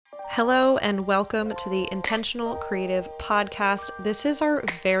Hello and welcome to the Intentional Creative Podcast. This is our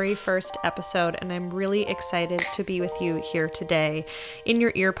very first episode, and I'm really excited to be with you here today in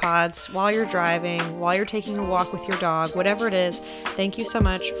your ear pods, while you're driving, while you're taking a walk with your dog, whatever it is. Thank you so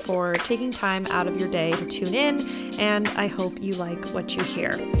much for taking time out of your day to tune in, and I hope you like what you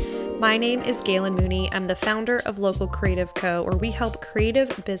hear. My name is Galen Mooney. I'm the founder of Local Creative Co., where we help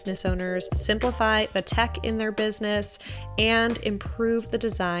creative business owners simplify the tech in their business and improve the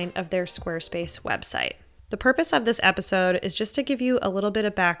design of their Squarespace website. The purpose of this episode is just to give you a little bit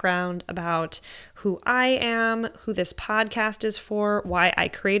of background about who I am, who this podcast is for, why I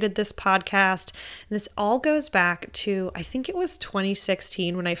created this podcast. And this all goes back to, I think it was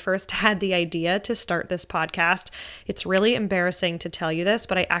 2016 when I first had the idea to start this podcast. It's really embarrassing to tell you this,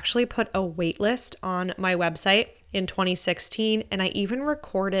 but I actually put a wait list on my website in 2016, and I even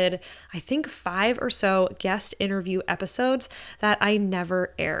recorded, I think, 5 or so guest interview episodes that I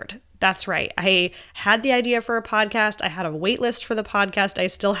never aired. That's right. I had the idea for a podcast. I had a wait list for the podcast. I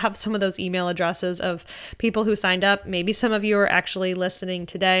still have some of those email addresses of people who signed up. Maybe some of you are actually listening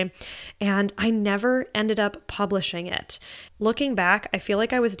today. And I never ended up publishing it. Looking back, I feel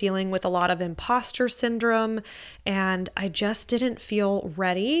like I was dealing with a lot of imposter syndrome, and I just didn't feel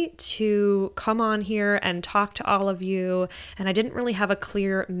ready to come on here and talk to all of you. And I didn't really have a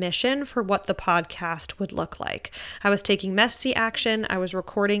clear mission for what the podcast would look like. I was taking messy action. I was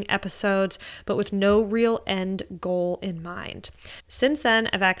recording episodes, but with no real end goal in mind. Since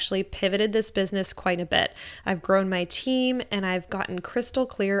then, I've actually pivoted this business quite a bit. I've grown my team, and I've gotten crystal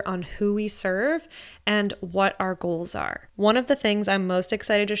clear on who we serve and what our goals are. One of the things I'm most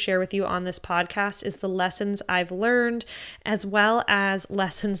excited to share with you on this podcast is the lessons I've learned, as well as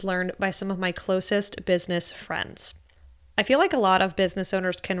lessons learned by some of my closest business friends. I feel like a lot of business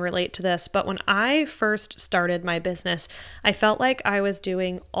owners can relate to this, but when I first started my business, I felt like I was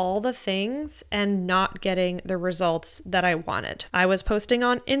doing all the things and not getting the results that I wanted. I was posting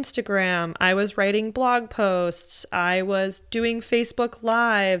on Instagram, I was writing blog posts, I was doing Facebook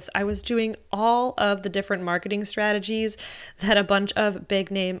Lives, I was doing all of the different marketing strategies that a bunch of big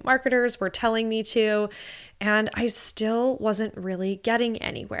name marketers were telling me to, and I still wasn't really getting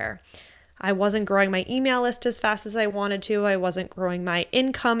anywhere. I wasn't growing my email list as fast as I wanted to. I wasn't growing my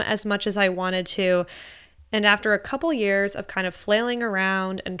income as much as I wanted to. And after a couple years of kind of flailing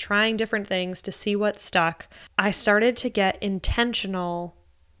around and trying different things to see what stuck, I started to get intentional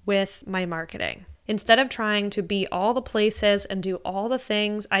with my marketing. Instead of trying to be all the places and do all the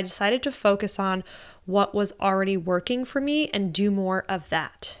things, I decided to focus on what was already working for me and do more of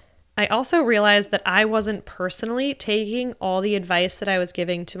that. I also realized that I wasn't personally taking all the advice that I was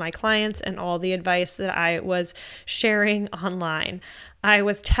giving to my clients and all the advice that I was sharing online. I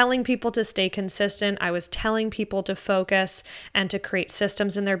was telling people to stay consistent. I was telling people to focus and to create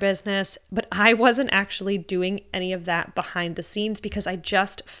systems in their business, but I wasn't actually doing any of that behind the scenes because I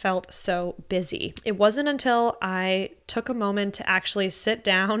just felt so busy. It wasn't until I took a moment to actually sit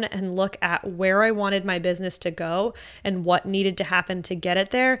down and look at where I wanted my business to go and what needed to happen to get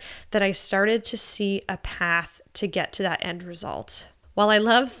it there that I started to see a path to get to that end result. While I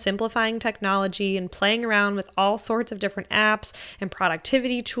love simplifying technology and playing around with all sorts of different apps and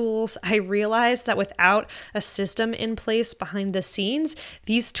productivity tools, I realized that without a system in place behind the scenes,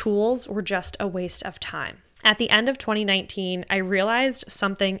 these tools were just a waste of time. At the end of 2019, I realized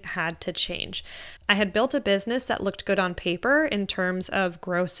something had to change. I had built a business that looked good on paper in terms of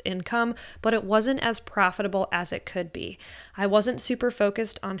gross income, but it wasn't as profitable as it could be. I wasn't super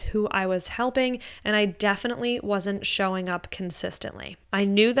focused on who I was helping, and I definitely wasn't showing up consistently. I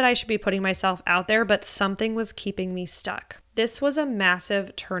knew that I should be putting myself out there, but something was keeping me stuck. This was a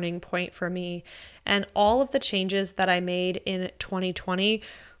massive turning point for me, and all of the changes that I made in 2020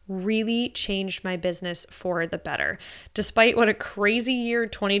 really changed my business for the better. Despite what a crazy year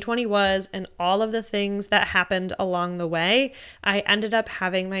 2020 was and all of the things that happened along the way, I ended up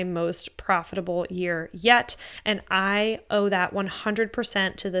having my most profitable year yet. And I owe that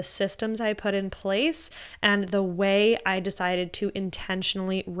 100% to the systems I put in place and the way I decided to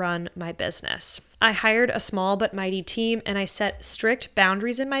intentionally run my business. I hired a small but mighty team, and I set strict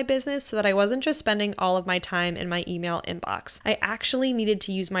boundaries in my business so that I wasn't just spending all of my time in my email inbox. I actually needed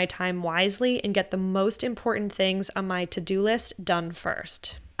to use my time wisely and get the most important things on my to-do list done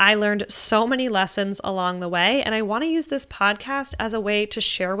first. I learned so many lessons along the way, and I want to use this podcast as a way to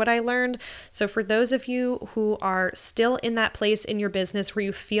share what I learned. So for those of you who are still in that place in your business where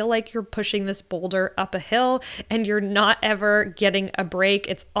you feel like you're pushing this boulder up a hill and you're not ever getting a break,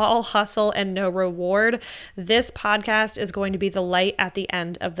 it's all hustle and no reward, this podcast is going to be the light at the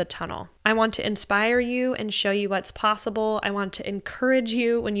end of the tunnel. I want to inspire you and show you what's possible. I want to encourage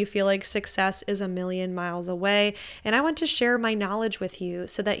you when you feel like success is a million miles away. And I want to share my knowledge with you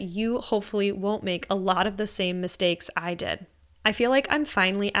so that you hopefully won't make a lot of the same mistakes I did. I feel like I'm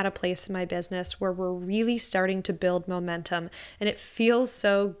finally at a place in my business where we're really starting to build momentum, and it feels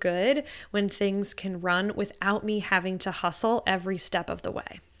so good when things can run without me having to hustle every step of the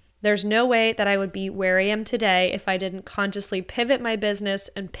way. There's no way that I would be where I am today if I didn't consciously pivot my business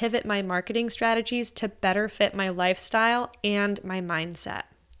and pivot my marketing strategies to better fit my lifestyle and my mindset.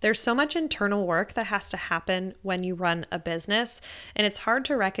 There's so much internal work that has to happen when you run a business, and it's hard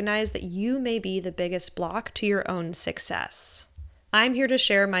to recognize that you may be the biggest block to your own success. I'm here to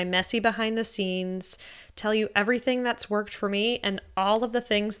share my messy behind the scenes, tell you everything that's worked for me and all of the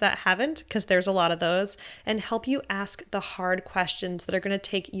things that haven't, because there's a lot of those, and help you ask the hard questions that are going to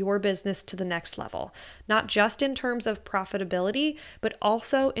take your business to the next level, not just in terms of profitability, but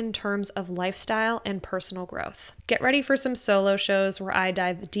also in terms of lifestyle and personal growth. Get ready for some solo shows where I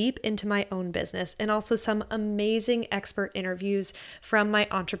dive deep into my own business and also some amazing expert interviews from my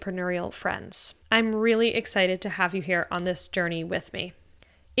entrepreneurial friends. I'm really excited to have you here on this journey with me.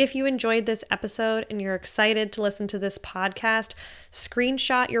 If you enjoyed this episode and you're excited to listen to this podcast,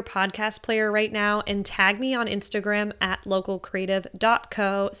 screenshot your podcast player right now and tag me on Instagram at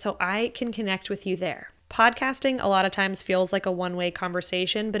localcreative.co so I can connect with you there. Podcasting a lot of times feels like a one-way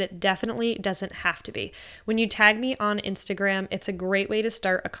conversation, but it definitely doesn't have to be. When you tag me on Instagram, it's a great way to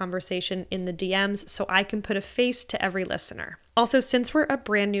start a conversation in the DMs so I can put a face to every listener. Also, since we're a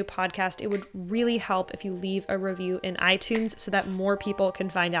brand new podcast, it would really help if you leave a review in iTunes so that more people can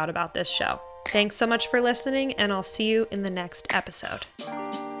find out about this show. Thanks so much for listening, and I'll see you in the next episode.